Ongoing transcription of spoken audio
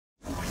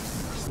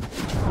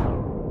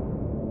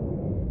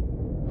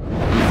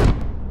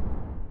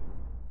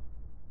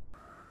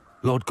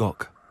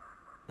Lodgok.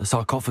 The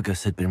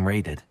sarcophagus had been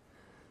raided.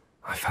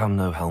 I found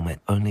no helmet,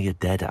 only a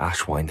dead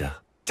ashwinder.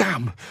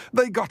 Damn!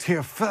 They got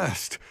here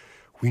first.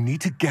 We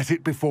need to get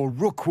it before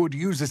Rookwood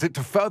uses it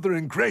to further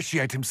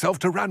ingratiate himself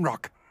to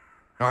Ranrock.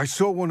 I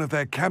saw one of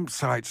their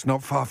campsites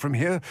not far from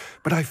here,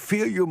 but I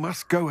fear you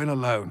must go in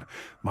alone.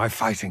 My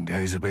fighting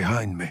days are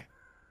behind me.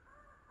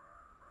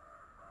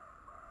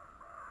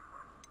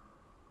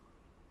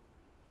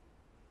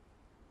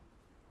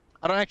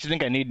 I don't actually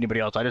think I need anybody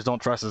else. I just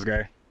don't trust this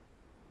guy.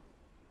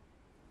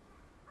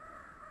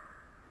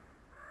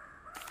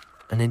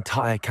 An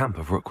entire camp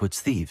of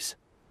Rookwood's thieves.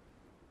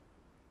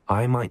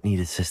 I might need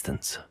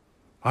assistance.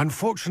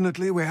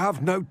 Unfortunately, we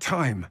have no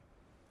time.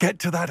 Get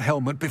to that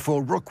helmet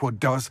before Rookwood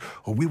does,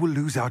 or we will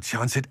lose our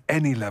chance at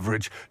any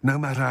leverage, no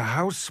matter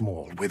how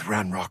small, with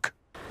Ranrock.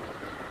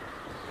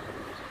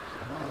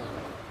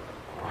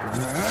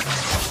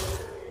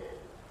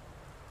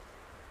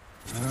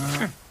 Be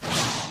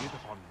it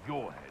upon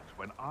your heads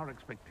when our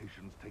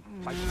expectations take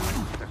flight by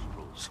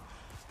ancestrals.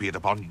 Be it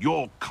upon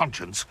your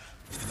conscience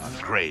when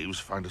our graves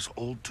find us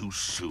all too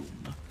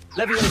soon.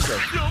 Levioso!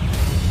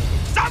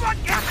 Someone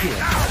get me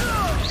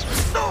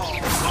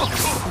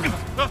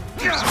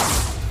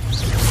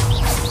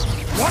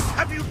What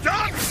have you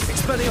done?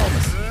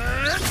 Expelliarmus!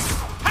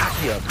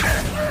 Accio!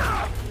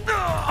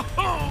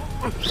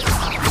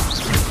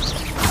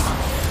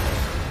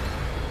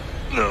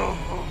 No.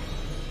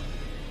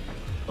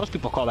 Most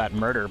people call that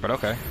murder, but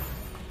okay.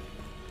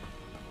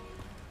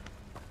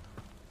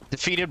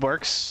 Defeated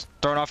works.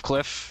 Thrown off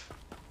cliff.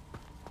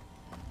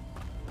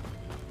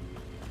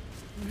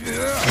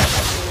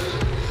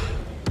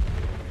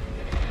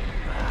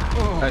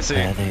 I see.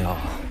 There they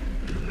are.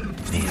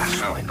 The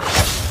ashwinder.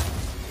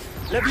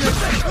 Your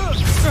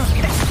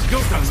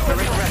turn,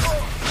 Spirit Rest.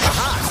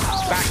 Aha!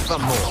 Back for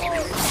more.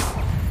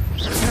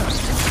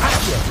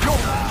 Accio!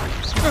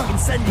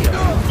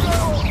 Incendio!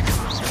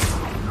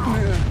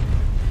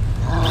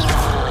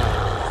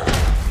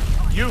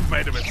 You've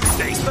made a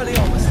mistake.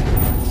 Expelliarmus!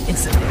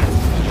 Incendio!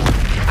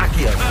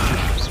 Accio!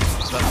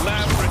 The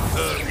lamb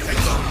returns.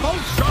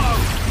 Expulsion!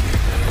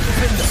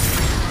 Defender!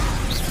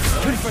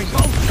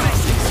 Expulsion!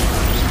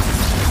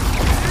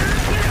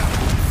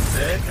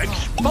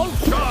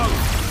 Expulsion!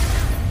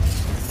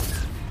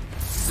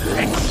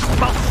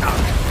 Expulsion!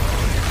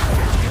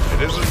 It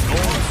isn't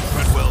yours,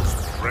 Treadwell's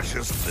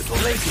precious little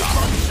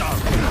expulsion!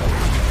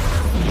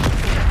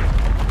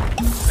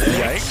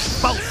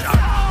 Expulsion!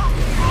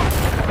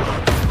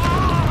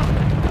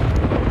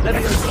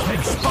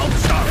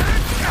 Expulsion!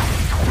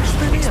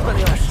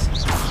 Expelliarmus!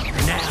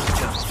 Now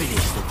just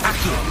finished the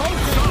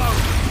Expulsion!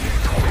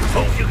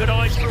 Thought you could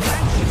eyes for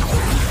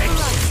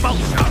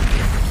expulsion!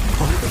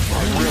 I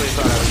really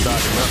thought I was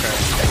dodging.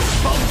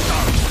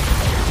 Expulsion!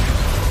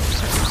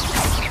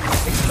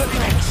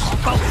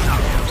 Expulsion!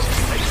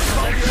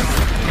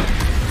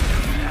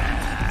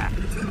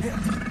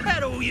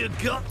 That all you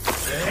got?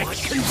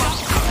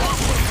 Expelliarmus!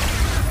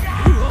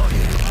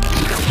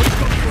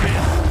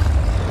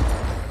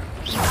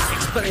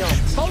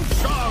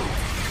 Expulsion!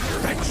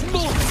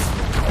 Expulsion!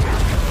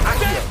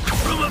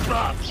 From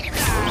above!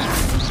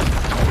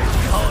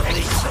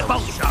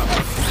 Expulsion!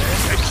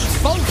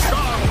 Expulsion!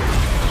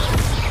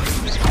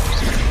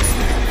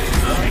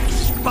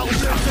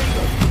 Expulsion!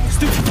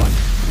 Stupid one!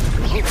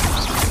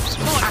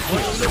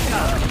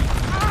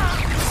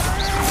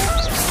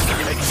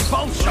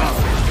 Expulsion!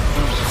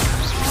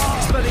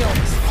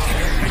 Expelliarmus!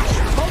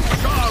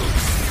 Expulsion!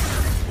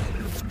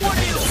 What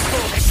are you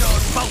talking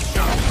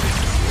expulsion?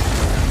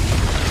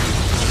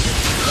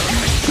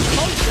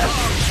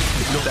 Expulsion!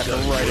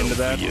 Stepped right into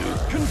that.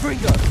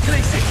 Confringo!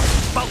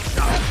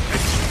 Expulsion!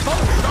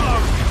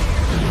 Expulsion!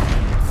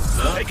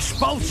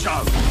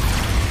 Expulsion!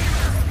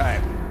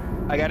 Alright.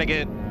 I gotta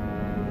get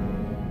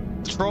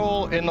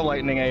Troll in the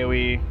lightning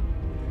AoE.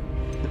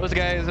 Those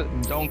guys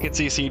don't get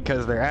CC'd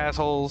because they're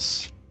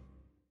assholes.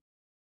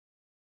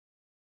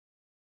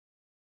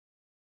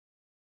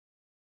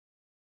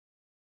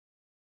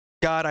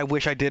 God, I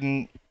wish I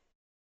didn't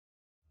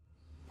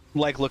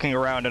like looking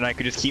around and I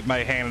could just keep my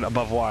hand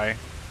above Y.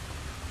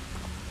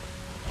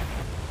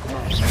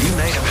 You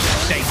made a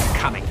mistake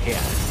coming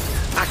here.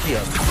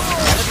 Accio!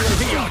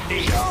 To your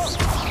knees!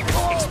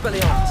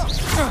 Expelliarmus!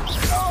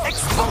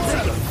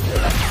 Expulsion!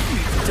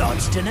 You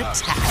dodged an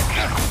attack!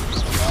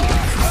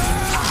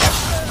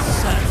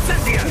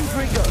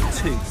 Confringo!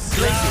 Too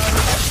sleepy!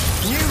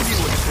 Knew you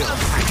would feel!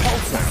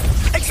 Expulsion!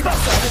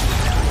 Expulsion!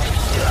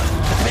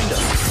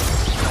 Defender!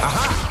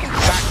 Aha!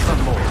 Back for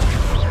more!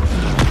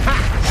 Ha!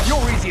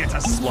 You're easier to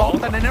spot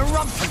than an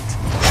irrumpant!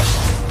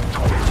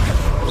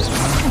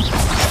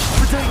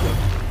 Potato!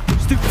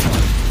 Stupid!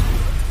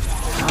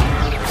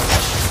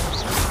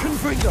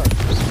 Confringo!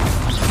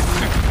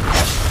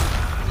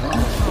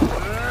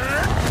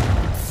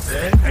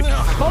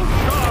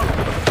 Expulsion!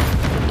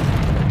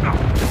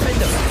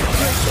 Defender!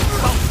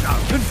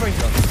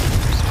 Confringo!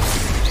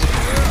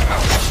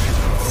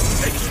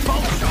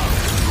 Expulsion!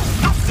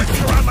 Not sit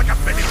around like a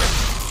finish!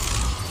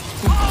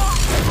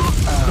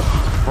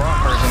 Wrong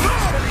person.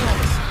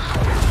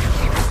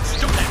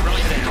 Stop that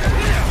right there!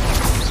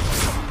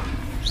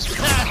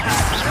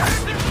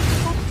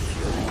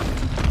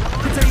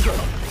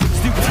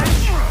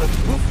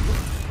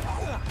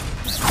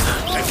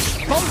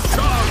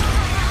 Expulsion!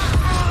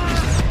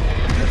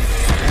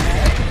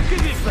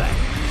 Give it back!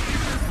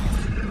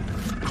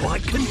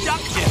 Quite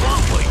conductive,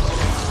 aren't we?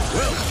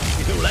 Well,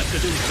 you'll have to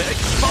do the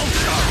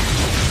expulsion!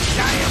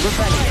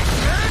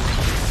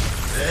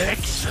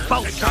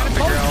 Expulsion!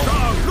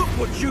 Look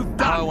what you've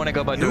done! How I want to go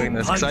about doing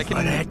this, because I You'll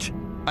pay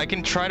for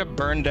can try to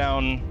burn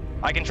down.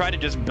 I can try to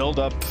just build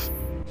up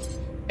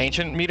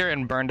ancient meter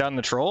and burn down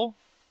the troll.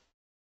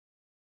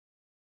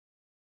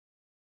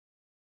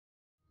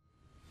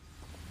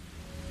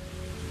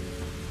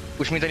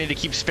 Which means I need to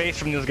keep space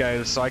from these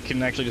guys, so I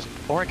can actually just,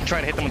 or I can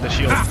try to hit them with the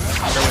shield or with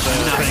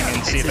the thing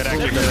and see if it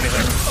actually does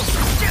anything.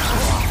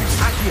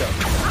 Accio.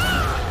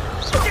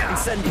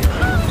 Incendio.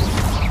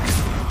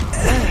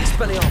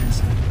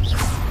 Expelliarmus.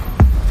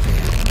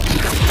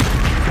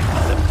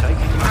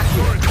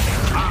 Accio.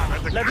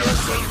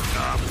 Leviosa.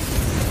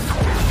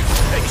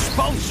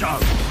 Expulsion!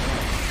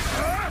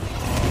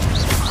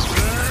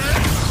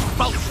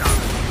 Expulsion!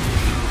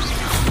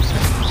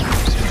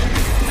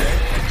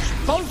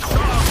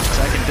 Expulsion! So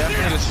I can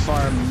definitely just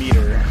farm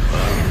meter.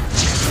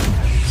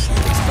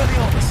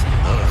 Expelliarmus.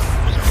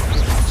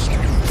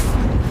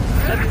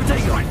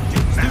 Levitation.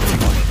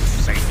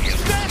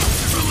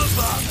 From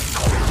above!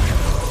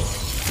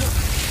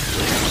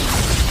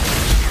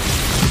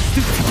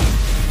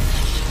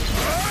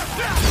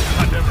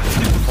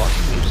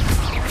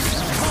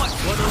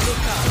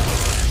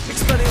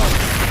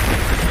 Expelliarmus.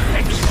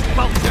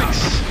 Expulsion!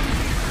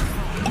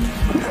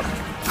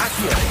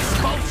 Accio.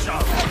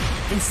 Expulsion!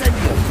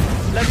 Incendio.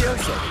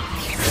 Leviosa.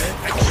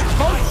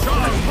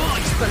 Expulsion!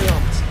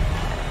 Expelliarmus.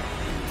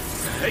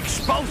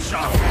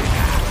 Expulsion!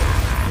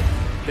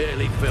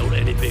 Barely felt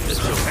anything at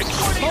all.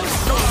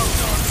 Expulsion!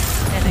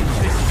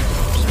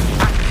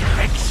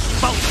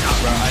 Expulsion!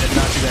 Bro, I did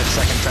not do that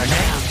second track.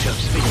 Now to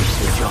finish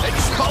the job.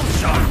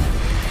 Expulsion!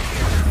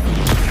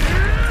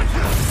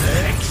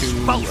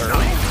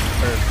 Expulsion!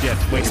 Or, yeah,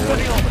 wait,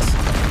 Expelliarmus.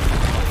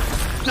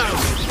 No!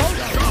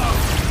 Expulsion!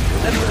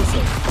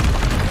 Leviosa.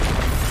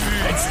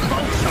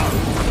 Expulsion!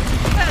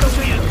 That'll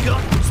be a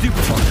gun!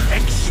 Stupefy.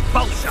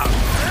 Expulsion!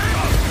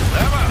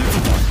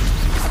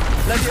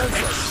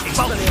 Leviosa.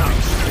 Expulsion!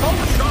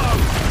 Expulsion!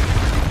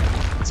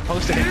 it's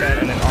supposed to hit that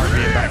and then RB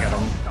it back at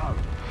him.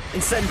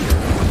 Incendio.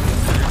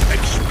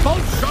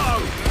 Expulsion!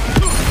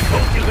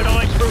 Thought you could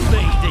hide from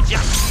me, did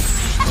ya?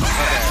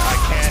 Okay, I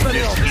can't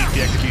just eat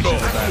the execution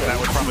of that. That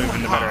would probably have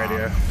been the better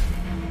idea.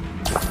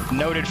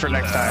 Noted for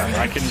next time.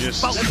 I can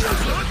just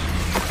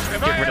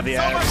get rid of the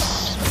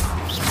ads.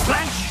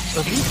 Flash!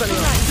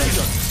 Expelliarmus.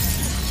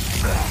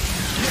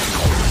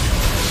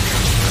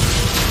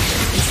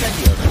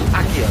 Incendio.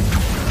 Accio.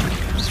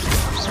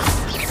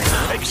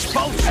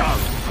 Expulsion!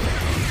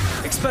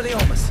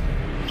 Expelliarmus.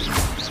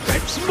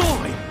 It's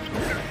mine!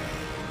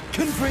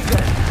 Confringo.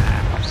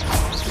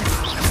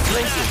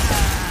 Glacius.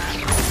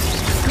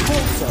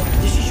 Cabalso.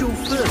 This is your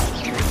first.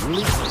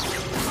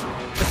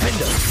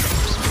 Defender.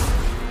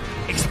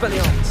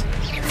 Expelliarmus.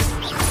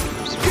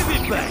 Give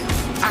it back!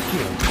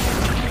 Accio.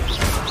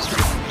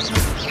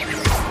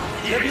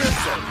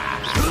 Leviosa.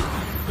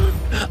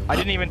 I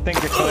didn't even think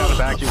Expelliarmus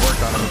actually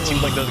worked on him. It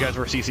seemed like those guys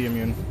were CC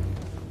immune.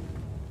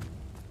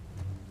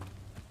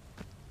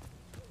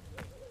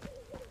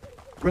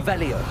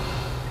 Revelio.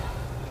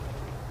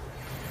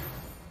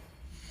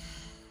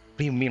 What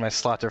do you mean my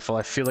slots are full?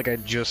 I feel like I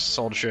just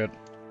sold shit.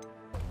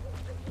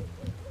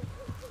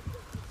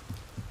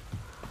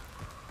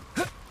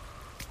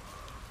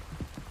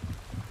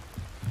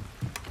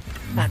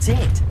 That's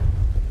it.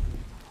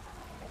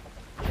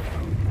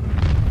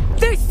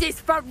 This is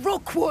for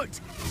Rookwood!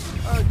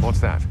 What's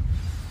that?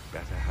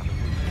 Better have a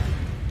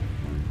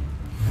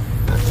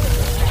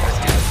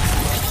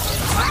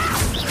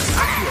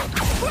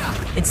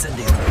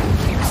Incendio.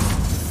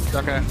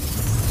 Okay.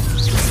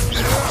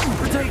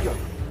 Protego.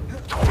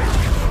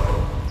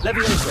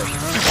 Leviosa.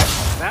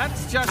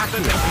 That's just the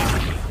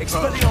beginning.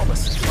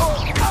 Expelliarmus.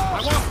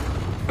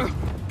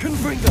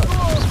 Confringo.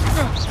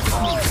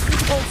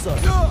 Repulsor.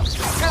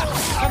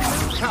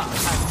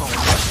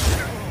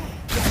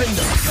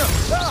 Defender.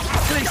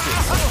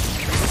 Glacius.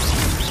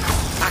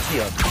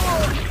 Accio.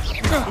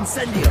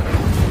 Incendio.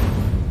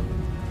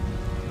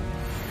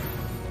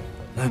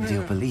 Nobody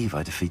will believe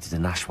I defeated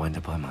an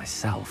Ashwinder by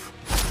myself.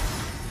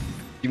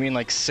 You mean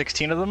like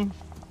 16 of them?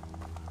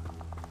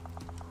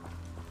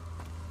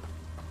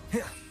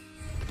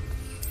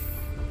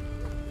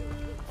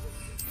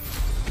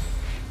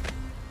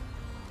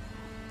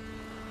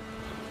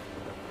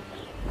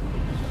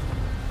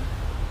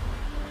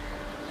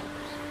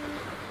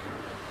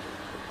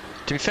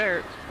 To be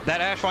fair, that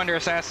Ashwinder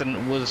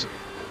assassin was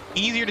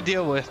easier to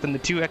deal with than the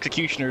two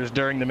executioners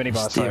during the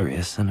mini-boss fight.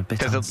 Mysterious and a bit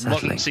Because it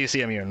unsettling. wasn't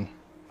CC immune.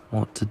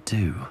 What to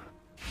do?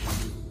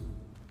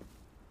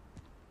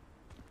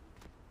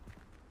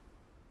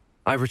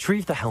 I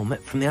retrieved the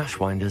helmet from the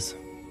Ashwinders.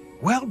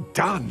 Well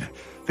done.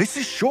 This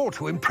is sure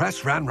to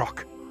impress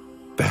Ranrock.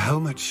 The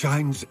helmet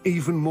shines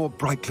even more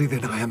brightly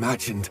than I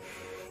imagined.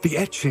 The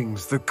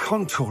etchings, the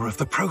contour of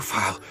the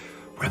profile,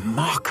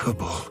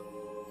 remarkable.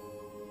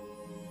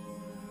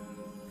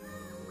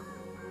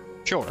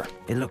 Sure.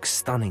 It looks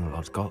stunning,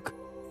 Lodgok.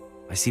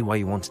 I see why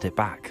you wanted it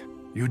back.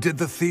 You did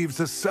the thieves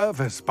a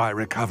service by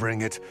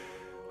recovering it.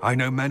 I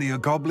know many a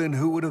goblin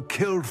who would have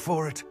killed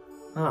for it.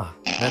 Ah,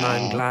 then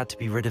I'm glad to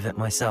be rid of it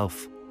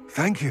myself.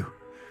 Thank you.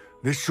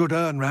 This should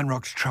earn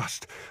Ranrock's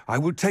trust. I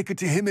will take it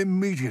to him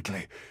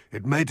immediately.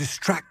 It may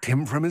distract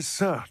him from his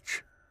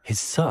search. His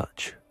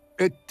search?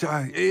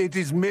 It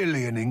is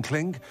merely an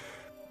inkling.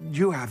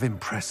 You have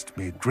impressed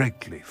me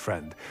greatly,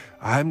 friend.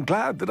 I am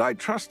glad that I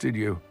trusted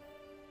you.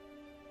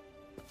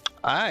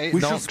 I We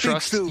shall don't speak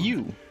trust soon.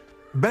 you.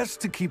 Best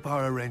to keep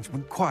our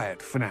arrangement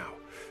quiet for now.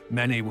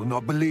 Many will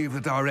not believe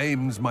that our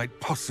aims might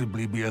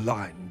possibly be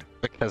aligned.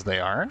 Because they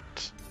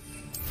aren't?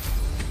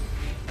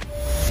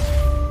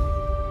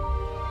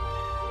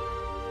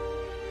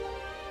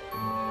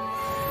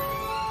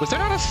 Was there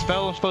not a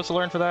spell I'm supposed to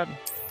learn for that?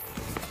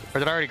 Or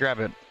did I already grab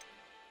it?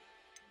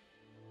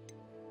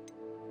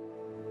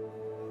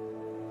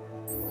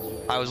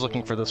 I was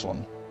looking for this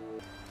one.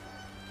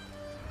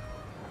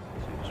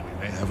 Seems we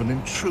may have an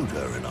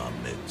intruder in our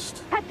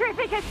midst.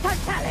 Petrificus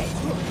totalis!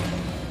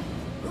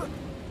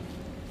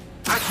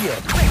 Accio.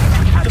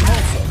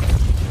 Depulso.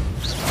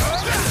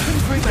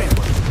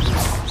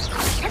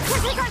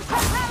 Petrificus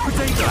totalis!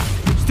 Protego.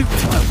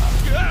 Stupefy.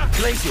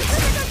 Glacius.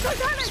 Petrificus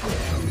totalis!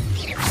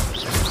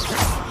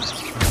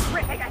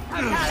 Petrificus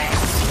totalis!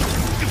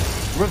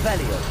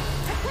 Revelio.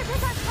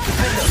 Petrificus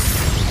totalis!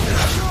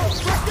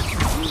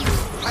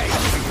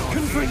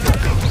 Confringo.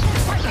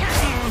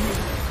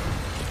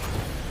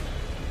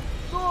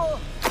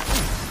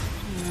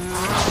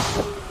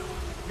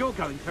 You're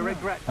going to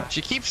regret that.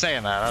 She keeps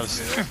saying that. I was.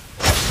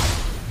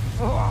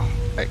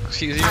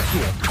 Excuse you.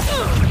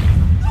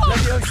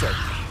 Levioso.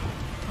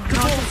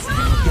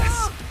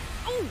 Yes.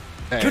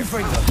 Hey.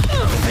 Confringo.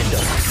 Vindo.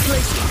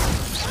 Glacius.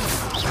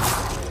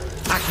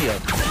 Accio.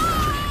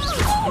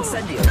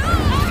 Incendio.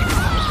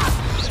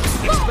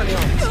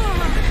 Expelliarmus.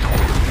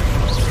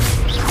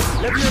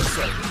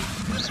 Levioso.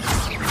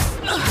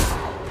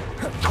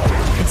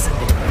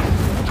 Incendio.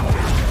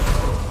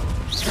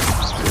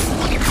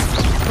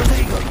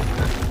 Protego.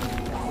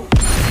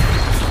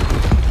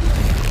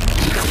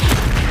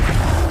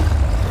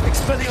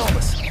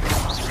 Expelliarmus.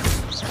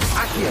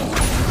 Accio.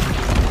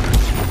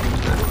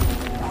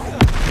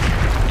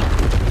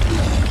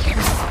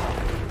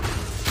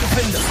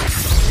 Defender.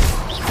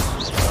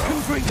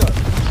 Confringo.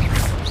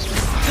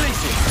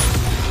 Glacius.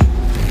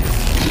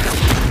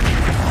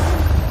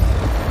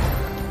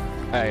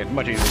 Hey,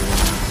 much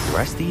easier.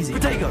 Rest easy.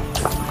 Protego.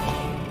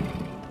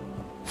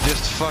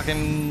 Just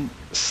fucking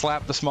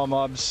slap the small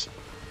mobs.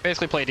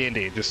 Basically play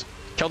D&D. Just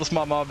kill the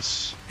small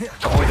mobs,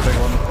 avoid the big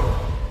one.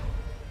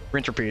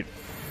 Rinse, repeat.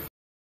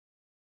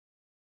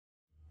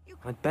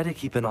 I'd better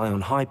keep an eye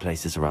on high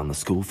places around the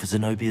school for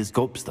Zenobia's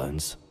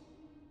gobstones.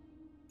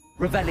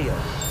 Revelio.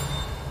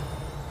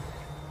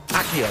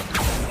 Accio.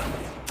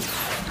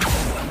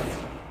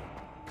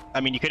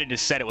 I mean, you could have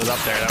just said it was up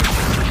there.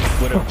 That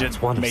would have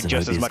just One of made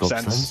just as Zenobia's much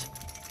sense. gobstones.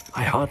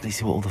 I hardly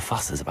see what all the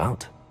fuss is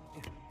about.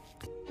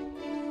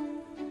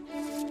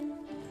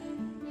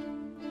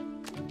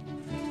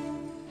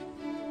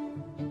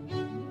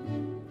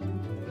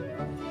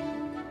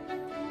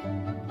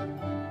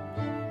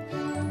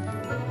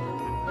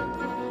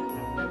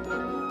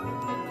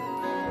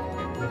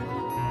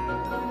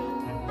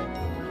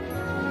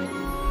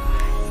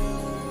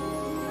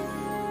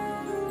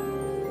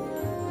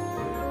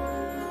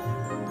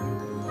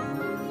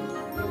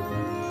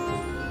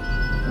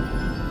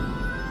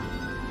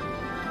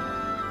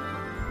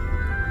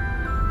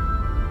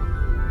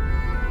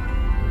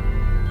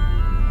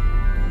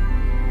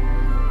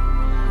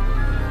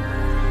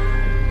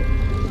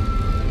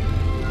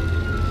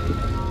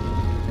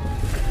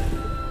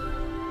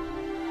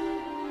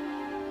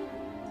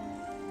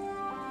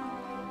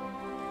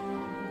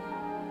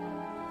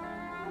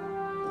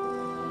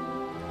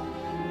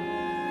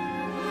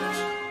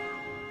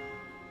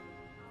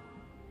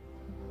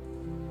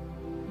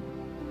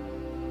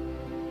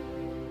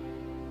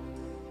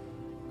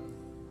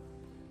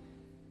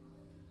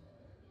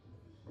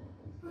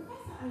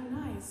 So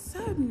nice,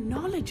 so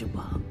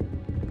knowledgeable.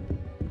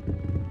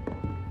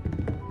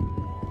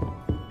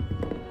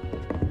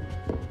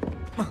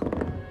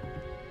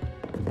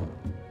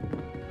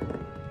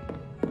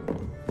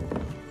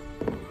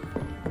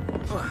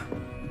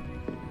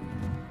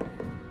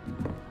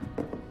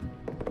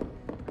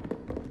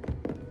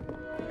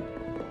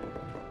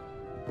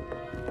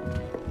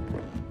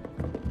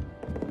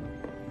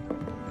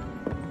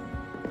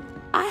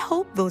 I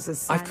hope those are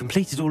signs. I've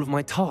completed all of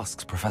my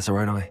tasks, Professor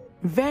Onai.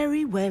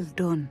 Very well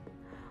done.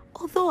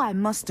 Although I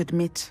must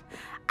admit,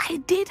 I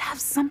did have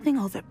something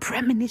of a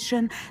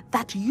premonition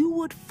that you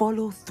would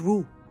follow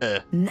through.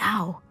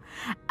 Now,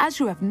 as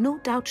you have no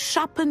doubt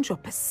sharpened your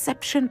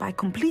perception by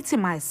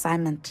completing my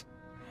assignment,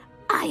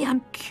 I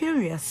am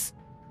curious,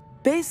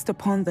 based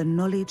upon the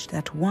knowledge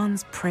that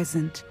one's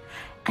present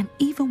and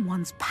even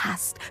one's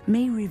past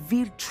may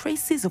reveal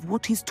traces of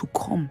what is to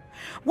come.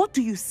 What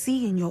do you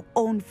see in your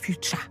own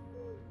future?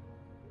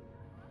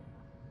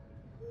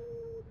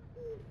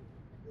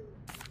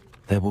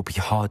 There will be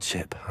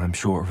hardship, I'm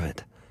sure of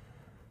it.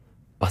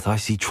 But I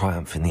see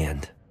triumph in the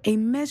end. A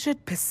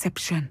measured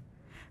perception.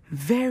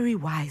 Very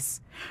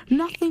wise.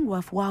 Nothing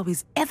worthwhile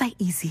is ever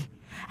easy,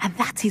 and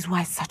that is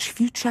why such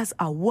futures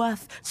are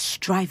worth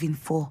striving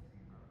for.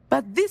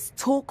 But this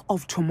talk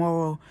of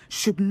tomorrow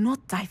should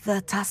not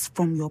divert us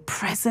from your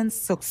present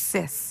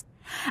success.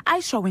 I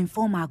shall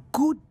inform our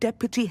good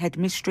deputy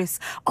headmistress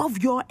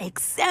of your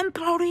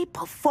exemplary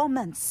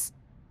performance.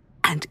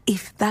 And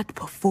if that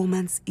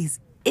performance is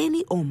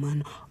any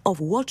omen of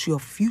what your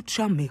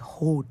future may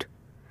hold,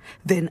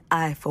 then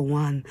I, for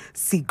one,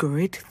 see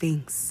great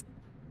things.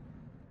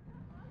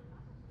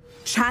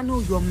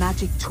 Channel your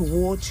magic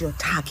towards your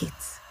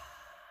targets.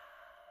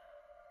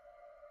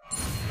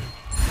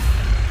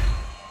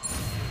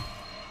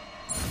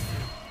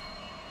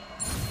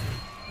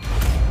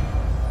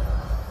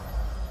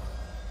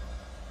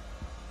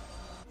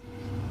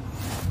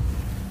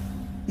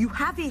 You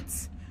have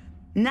it!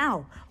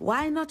 Now,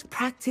 why not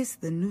practice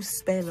the new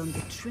spell on the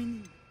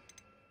training?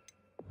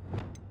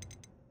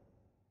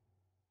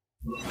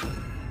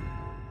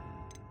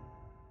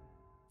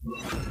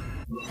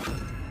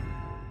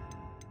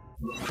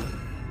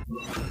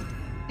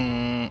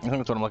 I think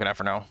that's what I'm looking at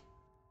for now.